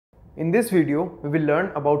In this video, we will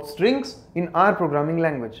learn about strings in R programming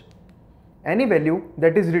language. Any value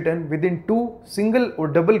that is written within two single or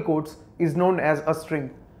double quotes is known as a string.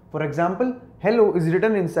 For example, hello is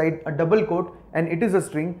written inside a double quote and it is a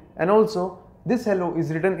string, and also this hello is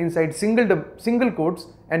written inside single quotes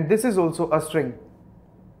and this is also a string.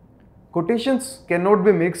 Quotations cannot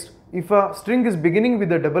be mixed. If a string is beginning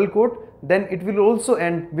with a double quote, then it will also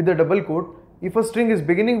end with a double quote. If a string is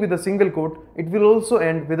beginning with a single quote, it will also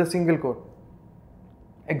end with a single quote.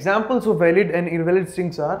 Examples of valid and invalid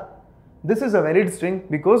strings are: this is a valid string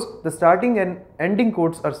because the starting and ending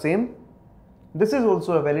quotes are same. This is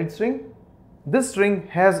also a valid string. This string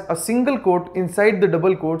has a single quote inside the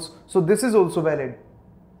double quotes, so this is also valid.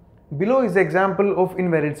 Below is the example of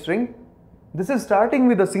invalid string. This is starting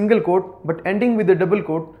with a single quote but ending with a double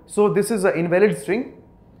quote, so this is an invalid string.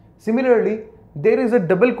 Similarly, there is a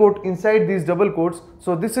double quote inside these double quotes,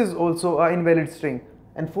 so this is also an invalid string.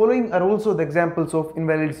 And following are also the examples of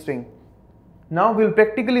invalid string. Now we will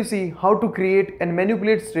practically see how to create and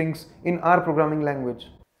manipulate strings in R programming language.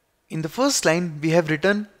 In the first line, we have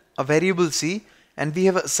written a variable C and we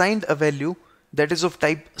have assigned a value that is of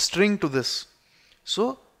type string to this.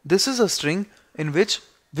 So this is a string in which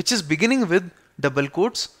is beginning with double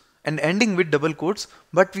quotes and ending with double quotes,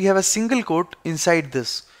 but we have a single quote inside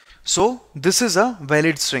this. So this is a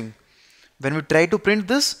valid string. When we try to print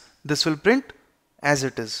this, this will print as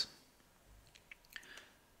it is.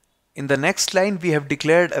 In the next line, we have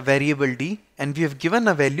declared a variable D and we have given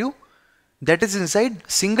a value that is inside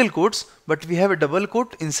single quotes, but we have a double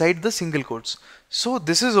quote inside the single quotes. So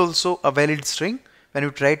this is also a valid string. When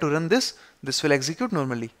we try to run this, this will execute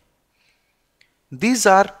normally. These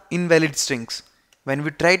are invalid strings. When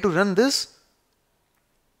we try to run this,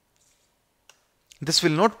 this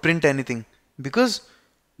will not print anything because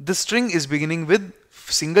the string is beginning with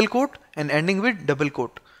single quote and ending with double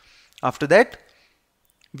quote. After that,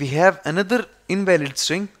 we have another invalid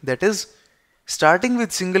string that is starting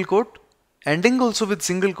with single quote, ending also with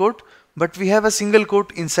single quote, but we have a single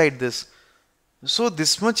quote inside this. So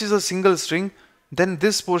this much is a single string, then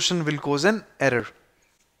this portion will cause an error.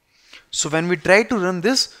 So when we try to run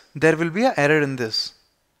this, there will be an error in this.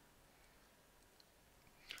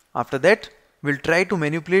 After that, we'll try to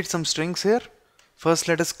manipulate some strings here. First,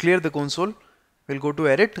 let us clear the console. We'll go to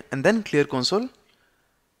edit and then clear console.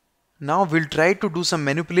 Now we'll try to do some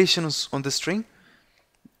manipulations on the string.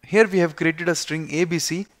 Here we have created a string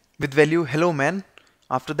ABC with value hello man.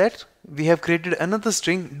 After that, we have created another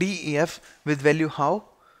string DEF with value how.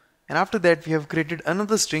 And after that, we have created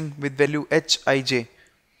another string with value HIJ.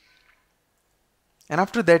 And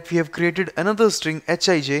after that, we have created another string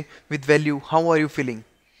HIJ with value how are you feeling.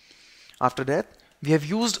 After that, we have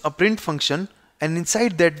used a print function, and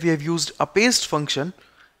inside that we have used a paste function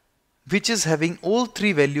which is having all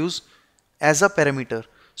three values as a parameter.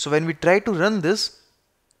 So when we try to run this,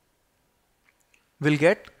 we'll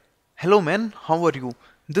get hello man, how are you.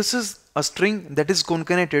 This is a string that is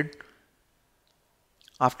concatenated.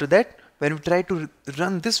 After that, when we try to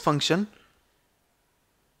run this function,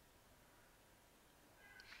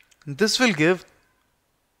 this will give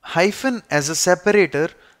hyphen as a separator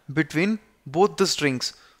between both the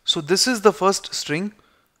strings. So this is the first string,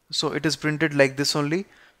 so it is printed like this only.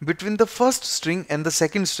 Between the first string and the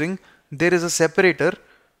second string, there is a separator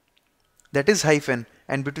that is hyphen,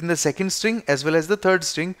 and between the second string as well as the third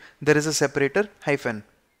string, there is a separator hyphen.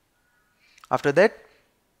 After that,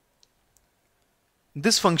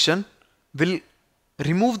 this function will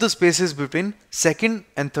remove the spaces between second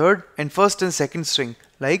and third and first and second string.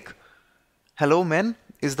 Like hello man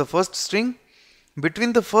is the first string.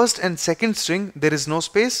 Between the first and second string, there is no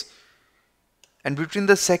space, and between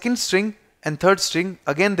the second string and third string,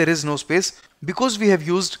 again there is no space because we have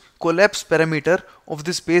used collapse parameter of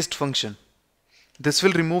this paste function. This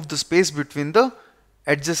will remove the space between the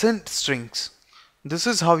adjacent strings. This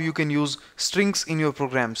is how you can use strings in your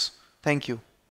programs. Thank you.